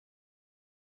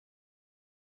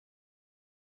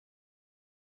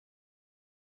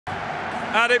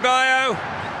Adebayo,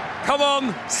 come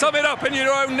on, sum it up in your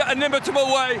own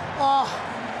inimitable way.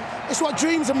 It's what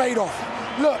dreams are made of.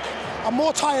 Look, I'm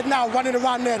more tired now running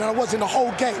around there than I was in the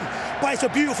whole game, but it's a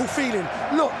beautiful feeling.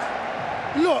 Look,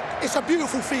 it's a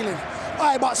beautiful feeling. All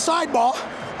right, but sidebar,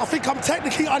 I think I'm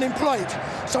technically unemployed.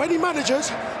 So any managers,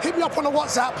 hit me up on the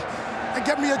WhatsApp and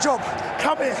get me a job.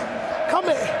 Come here.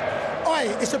 All right,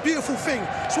 it's a beautiful thing.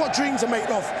 It's what dreams are made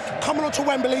of. Coming onto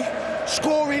Wembley,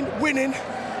 scoring, winning.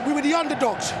 We were the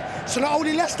underdogs. So not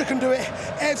only Leicester can do it,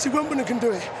 AFC Wimbledon can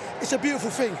do it. It's a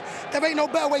beautiful thing. There ain't no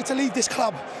better way to leave this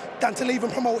club than to leave them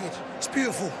promoted. It's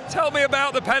beautiful. Tell me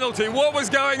about the penalty. What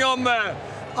was going on there?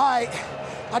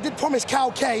 I did promise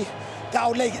Cal K that I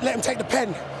would let him take the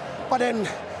pen, but then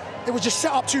it was just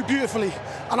set up too beautifully,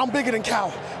 and I'm bigger than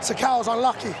Cal, so Cal's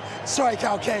unlucky. Sorry,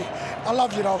 Cal K. I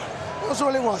love you, though. That's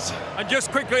all it was. And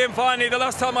just quickly and finally, the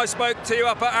last time I spoke to you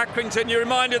up at Accrington, you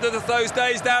reminded us of those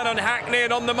days down on Hackney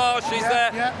and on the Marshes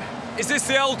there. Yeah. Is this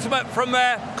the ultimate from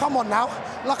there? Come on now.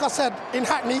 Like I said, in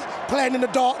Hackney, playing in the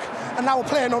dark, and now we're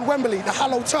playing on Wembley, the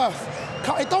hallowed turf.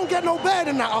 It don't get no better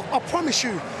than that, I promise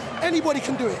you. Anybody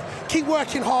can do it. Keep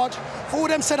working hard. For all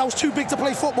them said I was too big to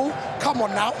play football, come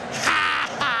on now.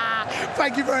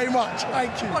 Thank you very much.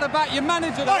 Thank you. What about your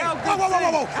manager? Hey,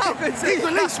 whoa. He's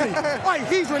released me. Hey,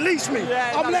 he's released me.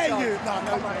 Yeah, I'm letting you. No,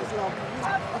 come on.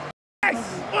 Yes!